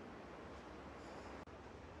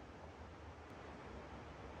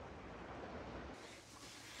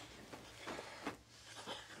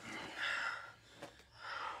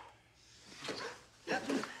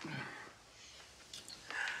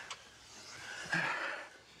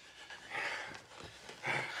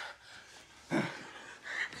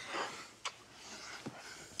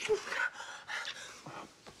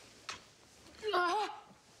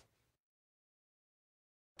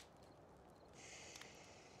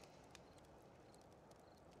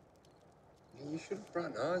 You should have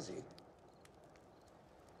brought Ozzy.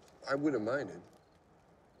 I would have minded.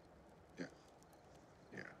 Yeah.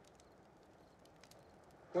 Yeah.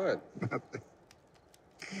 What? Nothing.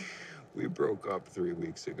 We broke up 3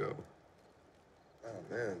 weeks ago. Oh,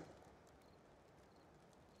 man.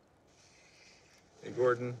 Hey,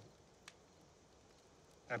 Gordon.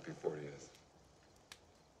 Happy 40th.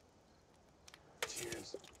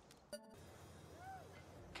 Cheers.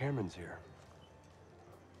 Cameron's here.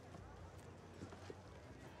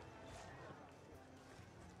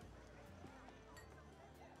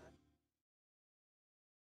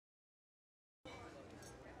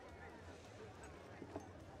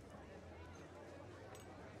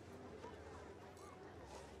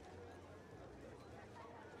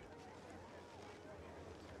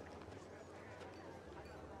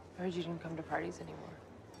 I heard you didn't come to parties anymore.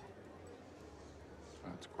 Oh,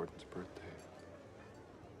 it's Gordon's birthday.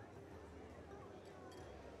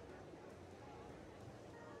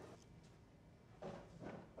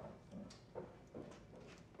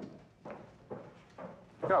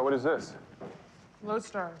 God, what is this?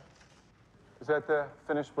 Lodestar. Is that the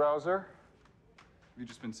finished browser? Have you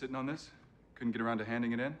just been sitting on this? Couldn't get around to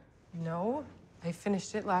handing it in? No, I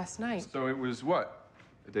finished it last night. So it was what?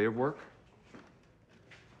 A day of work?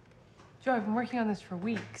 Joe, I've been working on this for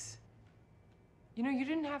weeks. You know, you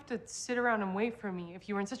didn't have to sit around and wait for me. If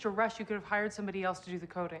you were in such a rush, you could have hired somebody else to do the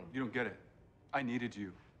coding. You don't get it. I needed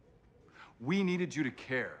you. We needed you to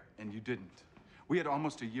care, and you didn't. We had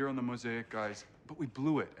almost a year on the Mosaic, guys, but we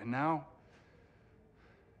blew it. And now,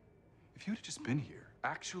 if you had just been here,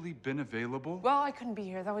 actually been available. Well, I couldn't be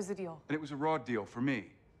here. That was the deal. And it was a raw deal for me.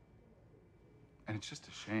 And it's just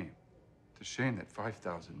a shame. It's a shame that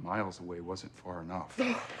 5,000 miles away wasn't far enough.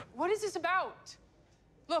 What is this about?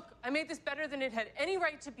 Look, I made this better than it had any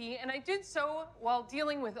right to be, and I did so while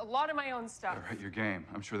dealing with a lot of my own stuff. All right, your game.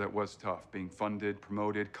 I'm sure that was tough, being funded,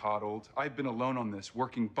 promoted, coddled. I've been alone on this,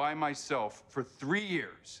 working by myself for 3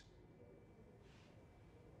 years.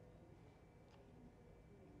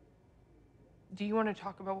 Do you want to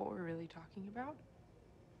talk about what we're really talking about?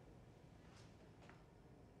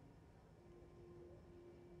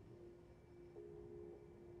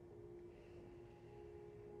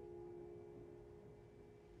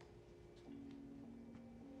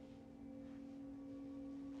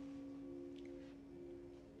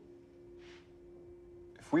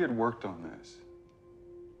 If we had worked on this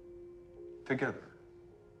together,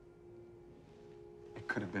 it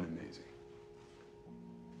could have been amazing.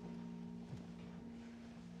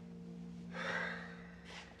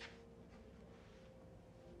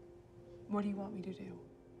 What do you want me to do?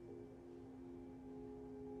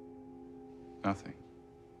 Nothing.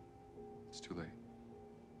 It's too late.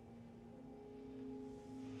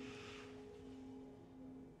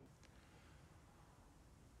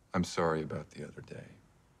 I'm sorry about the other day.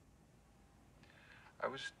 I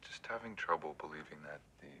was just having trouble believing that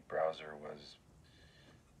the browser was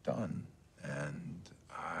done. And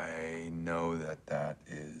I know that that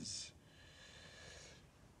is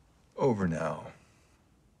over now.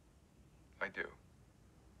 I do.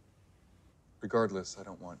 Regardless, I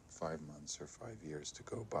don't want 5 months or 5 years to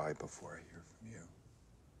go by before I hear from you.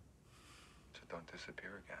 So don't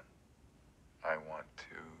disappear again. I want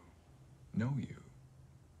to know you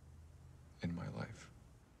in my life.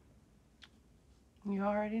 You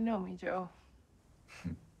already know me, Joe.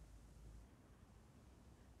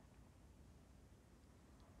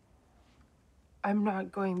 I'm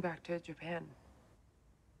not going back to Japan.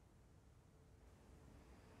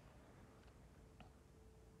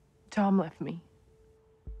 Tom left me.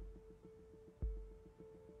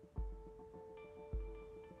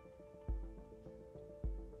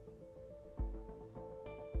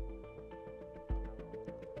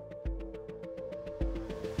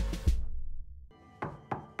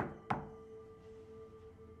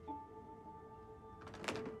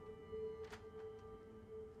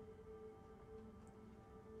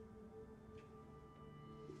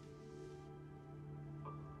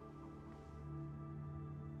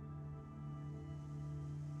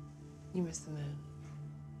 You missed the moon.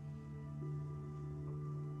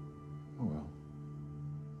 Oh, well.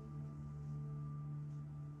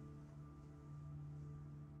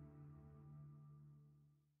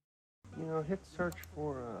 You know, hit search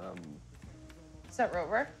for, Is that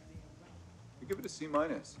Rover? You give it a C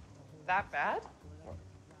minus. That bad?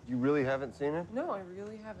 You really haven't seen it? No, I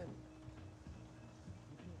really haven't.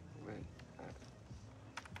 Wait.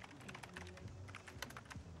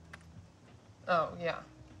 Oh, yeah.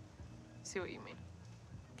 I see what you mean.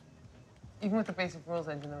 Even with the basic rules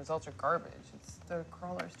engine, the results are garbage. It's the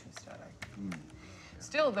crawler's too static.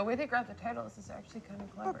 Still, the way they grab the titles is actually kind of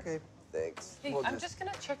clever. Okay, thanks. Hey, I'm just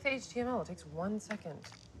gonna check the HTML. It takes 1 second.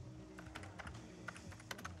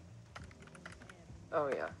 Oh,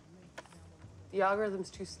 yeah. The algorithm's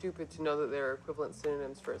too stupid to know that there are equivalent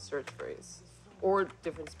synonyms for a search phrase. Or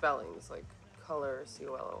different spellings, like color,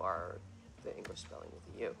 C-O-L-O-R, or the English spelling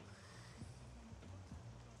with a U.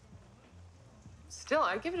 Still,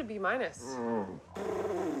 I'd give it a B minus.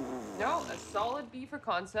 No, a solid B for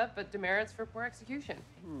concept, but demerits for poor execution.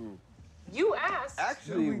 You asked.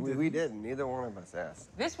 Actually, we didn't. Neither one of us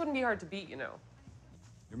asked. This wouldn't be hard to beat, you know.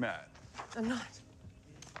 You're mad. I'm not.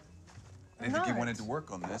 I didn't think you wanted to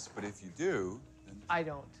work on this, but if you do, then... I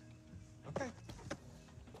don't. Okay.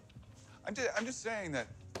 I'm just saying that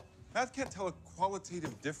math can't tell a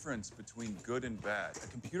qualitative difference between good and bad. A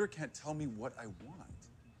computer can't tell me what I want.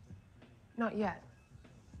 Not yet.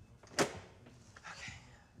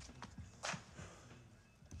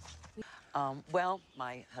 Well,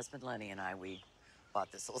 my husband Lenny and I, we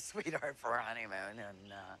bought this little sweetheart for our honeymoon,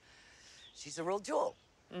 and she's a real jewel.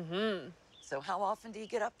 Mm-hmm. So how often do you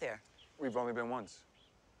get up there? We've only been once.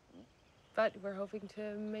 But we're hoping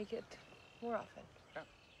to make it more often.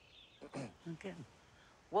 Okay.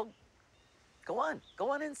 Well, go on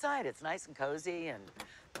inside. It's nice and cozy, and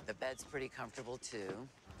the bed's pretty comfortable, too.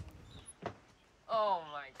 Oh,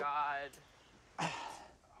 my God.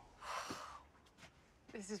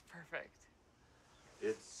 This is perfect.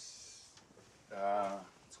 It's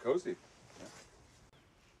cozy. Yeah.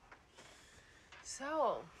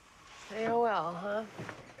 So, AOL, huh?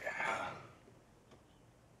 Yeah.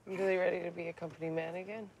 I'm really ready to be a company man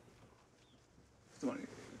again.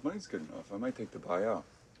 Money's good enough. I might take the buyout,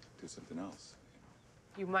 do something else.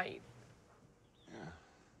 You might. Yeah.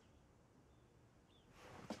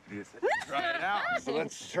 You think? Try it out. So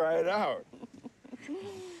let's try it out.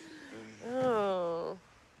 Oh.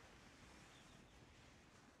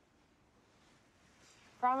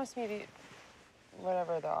 Promise me to,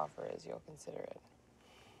 whatever the offer is, you'll consider it.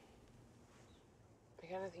 I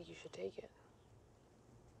kind of think you should take it.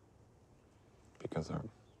 Because our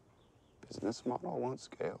business model won't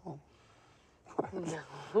scale.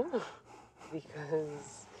 No,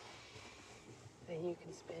 because then you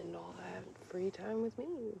can spend all that free time with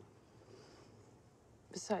me.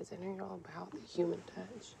 Besides, I know you're all about the human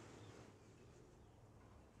touch.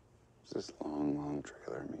 Does this long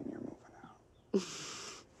trailer mean you're moving out?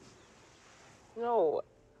 No,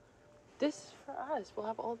 this is for us. We'll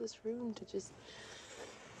have all this room to just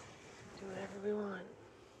do whatever we want.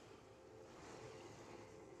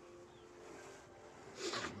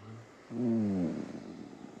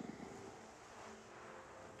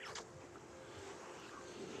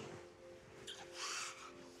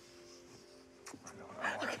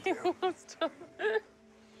 Okay, well, stop.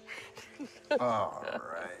 All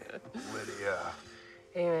right, Lydia.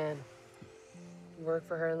 Hey, man. You worked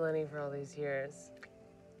for her and Lenny for all these years.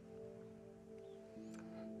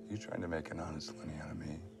 You trying to make an honest money out of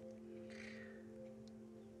me?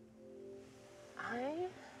 I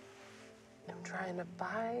am trying to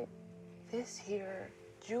buy this here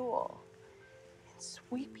jewel and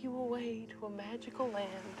sweep you away to a magical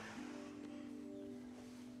land.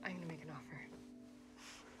 I'm gonna make an offer.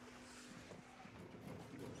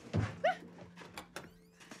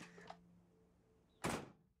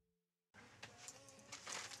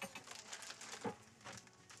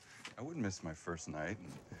 I wouldn't miss my first night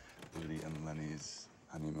in Lydia and Lenny's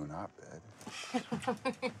honeymoon hotbed.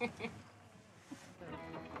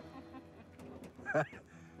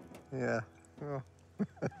 Yeah. Well,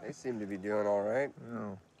 they seem to be doing all right.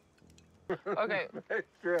 No. Okay.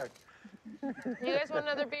 Correct. You guys want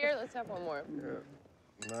another beer? Let's have one more. Yeah.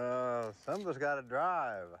 No, some of us got to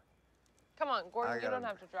drive. Come on, Gordon, you don't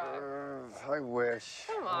have to drive. I wish.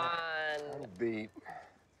 Come on. I'm beat.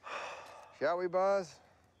 Shall we, Buzz?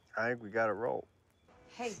 I think we got it roll.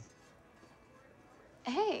 Hey.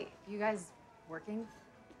 Hey, you guys working?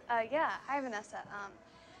 Yeah, hi, Vanessa.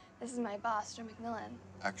 This is my boss, Joe MacMillan.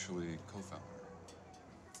 Actually, co-founder.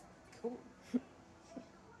 Cool.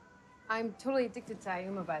 I'm totally addicted to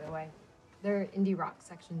Ayuma, by the way. Their indie rock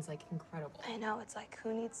section's like incredible. I know, it's like,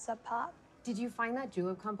 who needs Sub Pop? Did you find that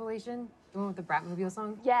Julep compilation? The one with the Bratmobile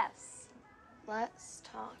song? Yes. Let's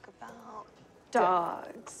talk about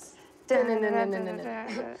dogs.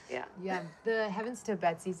 Yeah. Yeah, the Heavens to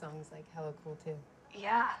Betsy song is like hella cool too.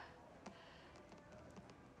 Yeah.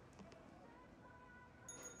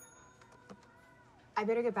 I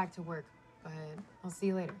better get back to work, but I'll see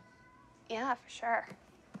you later. Yeah, for sure.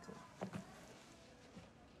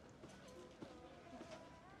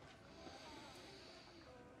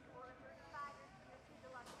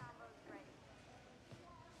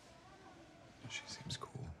 She seems cool.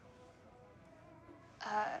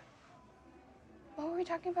 What were we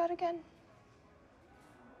talking about again?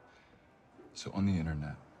 So on the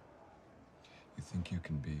internet, you think you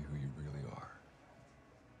can be who you really are.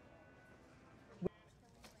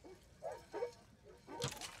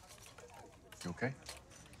 You okay?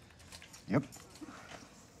 Yep.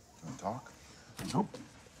 Want to talk? Nope.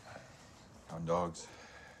 Hound dogs.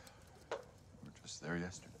 We were just there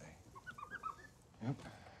yesterday. Yep.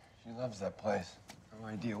 She loves that place. No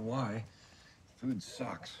idea why. Food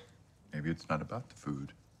sucks. Maybe it's not about the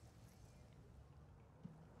food.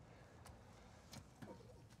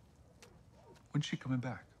 When's she coming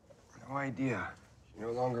back? No idea. She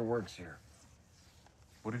no longer works here.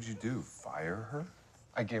 What did you do? Fire her?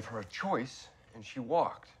 I gave her a choice, and she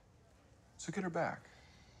walked. So get her back.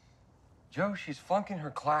 Joe, she's flunking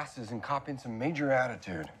her classes and copying some major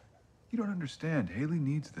attitude. You don't understand. Haley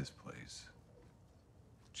needs this place.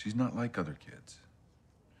 She's not like other kids.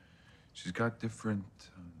 She's got different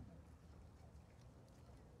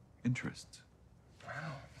interests.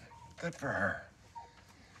 Wow, good for her.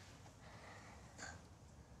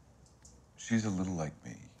 She's a little like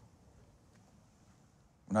me.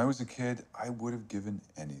 When I was a kid, I would have given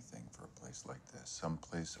anything for a place like this. Some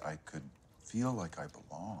place I could feel like I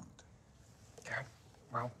belonged. Yeah,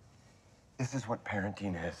 well, this is what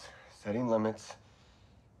parenting is. Setting limits,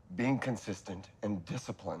 being consistent, and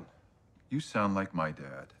discipline. You sound like my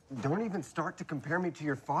dad. Don't even start to compare me to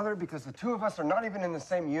your father because the two of us are not even in the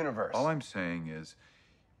same universe. All I'm saying is,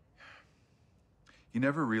 he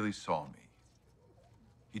never really saw me.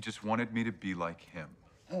 He just wanted me to be like him.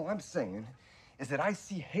 All I'm saying is that I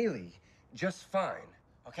see Haley just fine.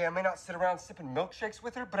 Okay, I may not sit around sipping milkshakes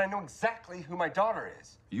with her, but I know exactly who my daughter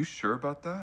is. Are you sure about that?